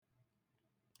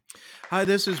Hi,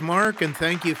 this is Mark, and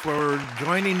thank you for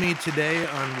joining me today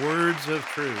on Words of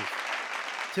Truth.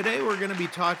 Today, we're going to be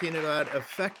talking about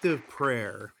effective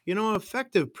prayer.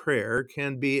 Effective prayer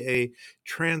can be a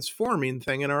transforming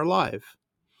thing in our life.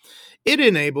 It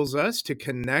enables us to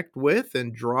connect with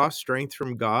and draw strength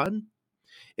from God.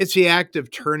 It's the act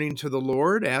of turning to the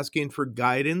Lord, asking for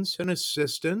guidance and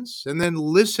assistance, and then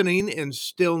listening in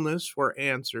stillness for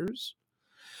answers.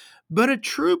 But a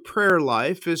true prayer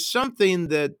life is something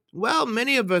that, well,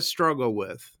 many of us struggle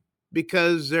with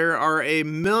because there are a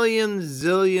million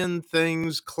zillion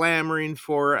things clamoring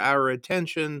for our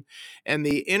attention, and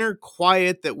the inner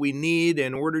quiet that we need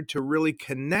in order to really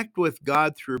connect with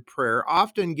God through prayer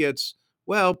often gets,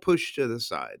 well, pushed to the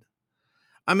side.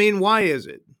 I mean, why is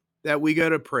it that we go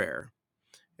to prayer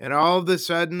and all of a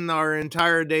sudden our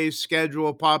entire day's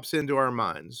schedule pops into our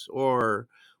minds, or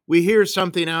we hear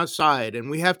something outside and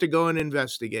we have to go and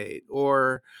investigate,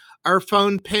 or our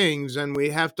phone pings and we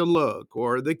have to look,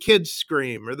 or the kids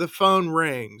scream, or the phone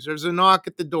rings, there's a knock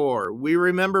at the door, we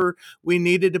remember we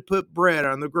needed to put bread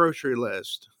on the grocery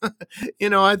list.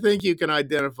 I think you can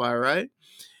identify, right?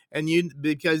 And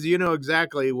because you know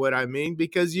exactly what I mean,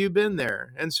 because you've been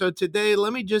there. And so today,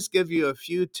 let me just give you a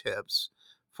few tips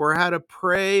for how to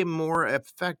pray more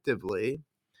effectively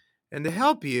and to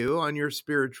help you on your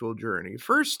spiritual journey.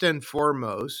 First and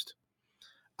foremost,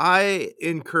 I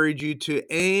encourage you to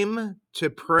aim to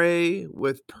pray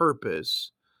with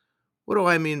purpose. What do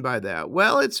I mean by that?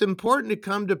 Well, it's important to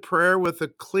come to prayer with a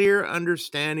clear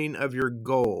understanding of your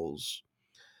goals.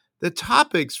 The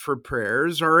topics for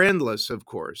prayers are endless, of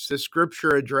course. The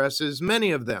scripture addresses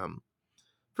many of them.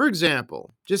 For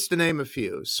example, just to name a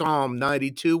few, Psalm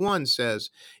 92:1 says,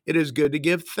 "It is good to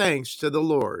give thanks to the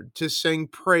Lord, to sing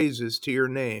praises to your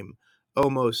name, O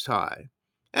Most High."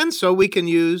 And so we can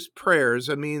use prayer as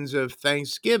a means of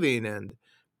thanksgiving and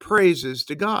praises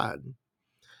to God.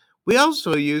 We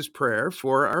also use prayer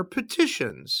for our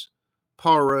petitions.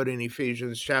 Paul wrote in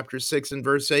Ephesians chapter 6 and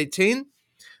verse 18,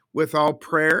 "With all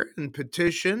prayer and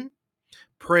petition,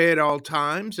 pray at all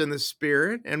times in the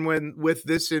Spirit, and when with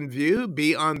this in view,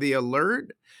 be on the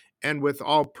alert, and with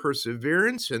all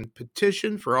perseverance and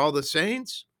petition for all the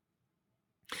saints."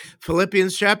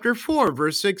 Philippians chapter 4,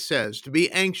 verse 6 says, "To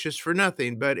be anxious for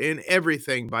nothing, but in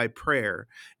everything by prayer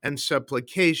and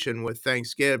supplication with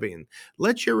thanksgiving.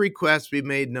 Let your requests be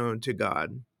made known to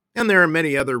God." And there are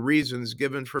many other reasons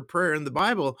given for prayer in the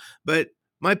Bible, but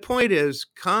my point is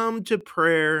come to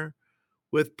prayer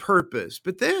with purpose.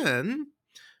 But then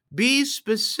be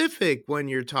specific when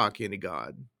you're talking to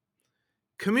God.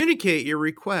 Communicate your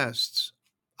requests.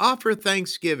 Offer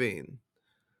thanksgiving.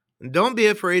 And don't be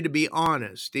afraid to be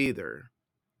honest either.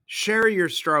 Share your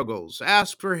struggles.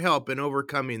 Ask for help in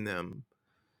overcoming them.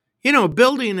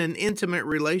 Building an intimate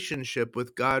relationship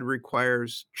with God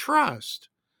requires trust.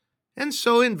 And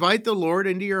so invite the Lord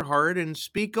into your heart and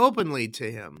speak openly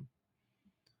to Him.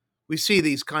 We see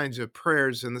these kinds of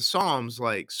prayers in the Psalms,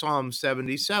 like Psalm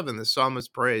 77. The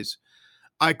psalmist prays,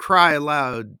 "I cry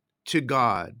aloud to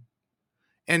God,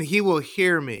 and He will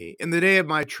hear me. In the day of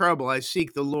my trouble, I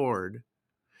seek the Lord.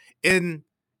 In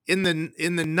in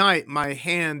the night, my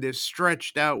hand is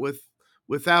stretched out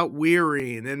without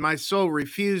wearying, and my soul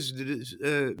refuses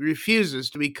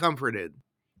to be comforted."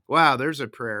 Wow, there's a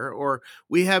prayer. Or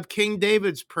we have King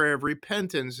David's prayer of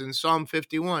repentance in Psalm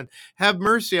 51. "Have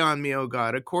mercy on me, O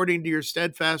God, according to your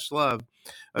steadfast love.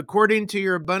 According to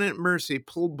your abundant mercy,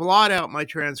 blot out my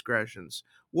transgressions.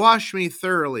 Wash me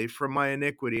thoroughly from my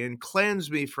iniquity and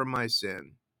cleanse me from my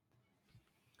sin."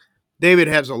 David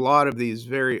has a lot of these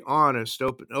very honest,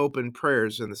 open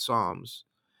prayers in the Psalms.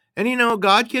 And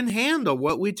God can handle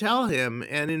what we tell him.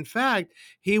 And in fact,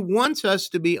 he wants us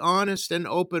to be honest and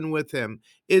open with him.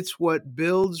 It's what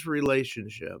builds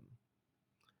relationship.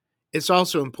 It's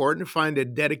also important to find a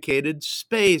dedicated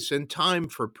space and time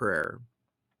for prayer.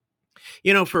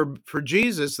 For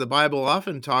Jesus, the Bible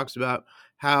often talks about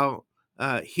how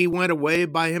he went away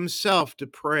by himself to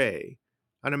pray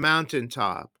on a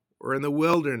mountaintop or in the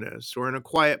wilderness or in a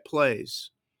quiet place.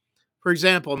 For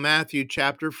example, Matthew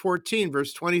chapter 14,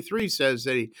 verse 23 says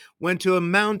that he went to a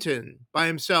mountain by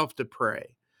himself to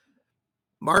pray.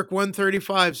 Mark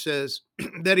 135 says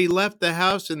that he left the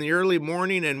house in the early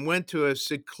morning and went to a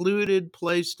secluded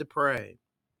place to pray.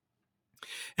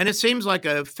 And it seems like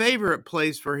a favorite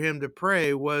place for him to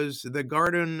pray was the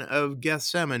Garden of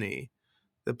Gethsemane,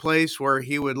 the place where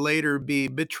he would later be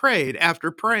betrayed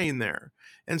after praying there.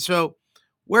 And so,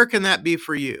 where can that be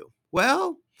for you?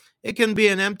 Well, it can be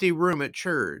an empty room at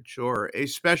church, or a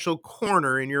special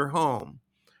corner in your home,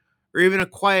 or even a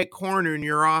quiet corner in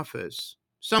your office.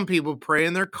 Some people pray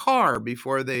in their car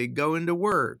before they go into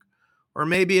work, Or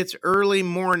maybe it's early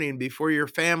morning before your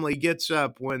family gets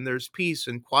up when there's peace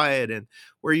and quiet and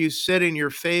where you sit in your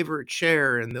favorite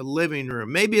chair in the living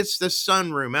room. Maybe it's the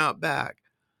sunroom out back.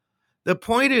 The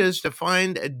point is to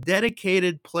find a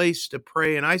dedicated place to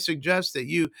pray, and I suggest that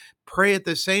you pray at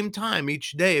the same time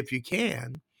each day if you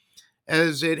can,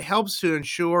 as it helps to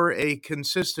ensure a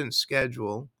consistent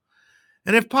schedule.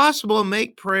 And if possible,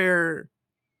 make prayer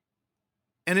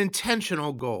an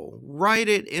intentional goal. Write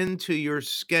it into your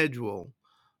schedule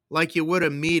like you would a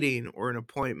meeting or an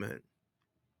appointment.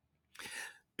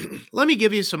 Let me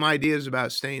give you some ideas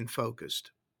about staying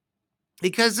focused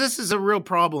because this is a real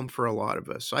problem for a lot of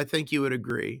us. I think you would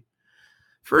agree.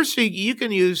 First, you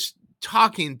can use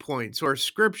talking points or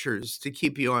scriptures to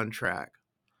keep you on track.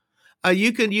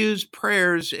 You can use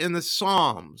prayers in the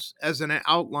Psalms as an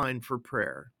outline for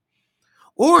prayer,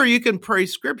 or you can pray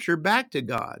scripture back to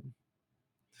God.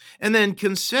 And then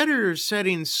consider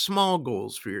setting small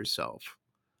goals for yourself.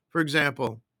 For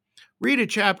example, read a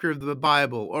chapter of the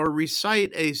Bible or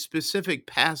recite a specific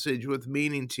passage with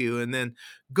meaning to you, and then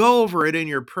go over it in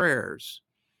your prayers.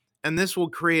 And this will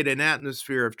create an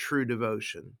atmosphere of true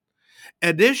devotion.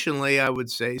 Additionally, I would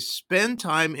say spend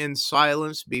time in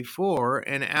silence before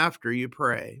and after you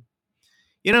pray.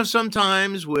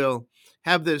 Sometimes we'll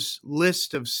have this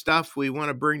list of stuff we want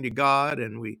to bring to God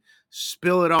and we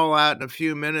spill it all out in a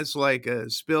few minutes like a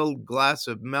spilled glass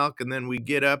of milk, and then we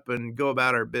get up and go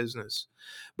about our business.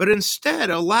 But instead,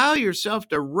 allow yourself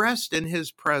to rest in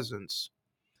His presence.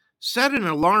 Set an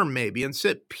alarm maybe and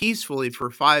sit peacefully for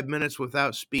 5 minutes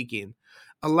without speaking,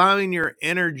 allowing your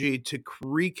energy to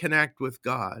reconnect with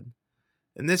God.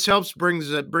 And this helps bring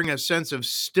a sense of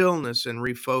stillness and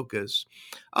refocus.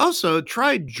 Also,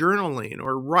 try journaling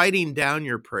or writing down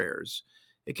your prayers.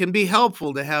 It can be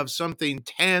helpful to have something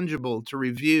tangible to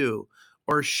review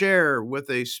or share with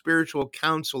a spiritual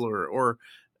counselor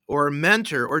or a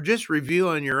mentor, or just review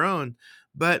on your own,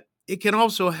 but it can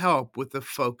also help with the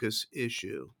focus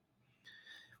issue.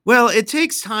 Well, it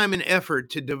takes time and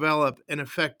effort to develop an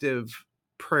effective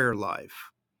prayer life,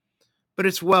 but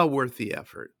it's well worth the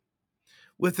effort.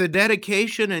 With the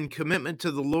dedication and commitment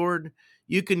to the Lord,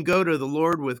 you can go to the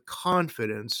Lord with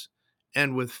confidence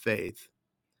and with faith.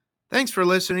 Thanks for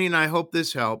listening. I hope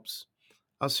this helps.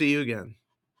 I'll see you again.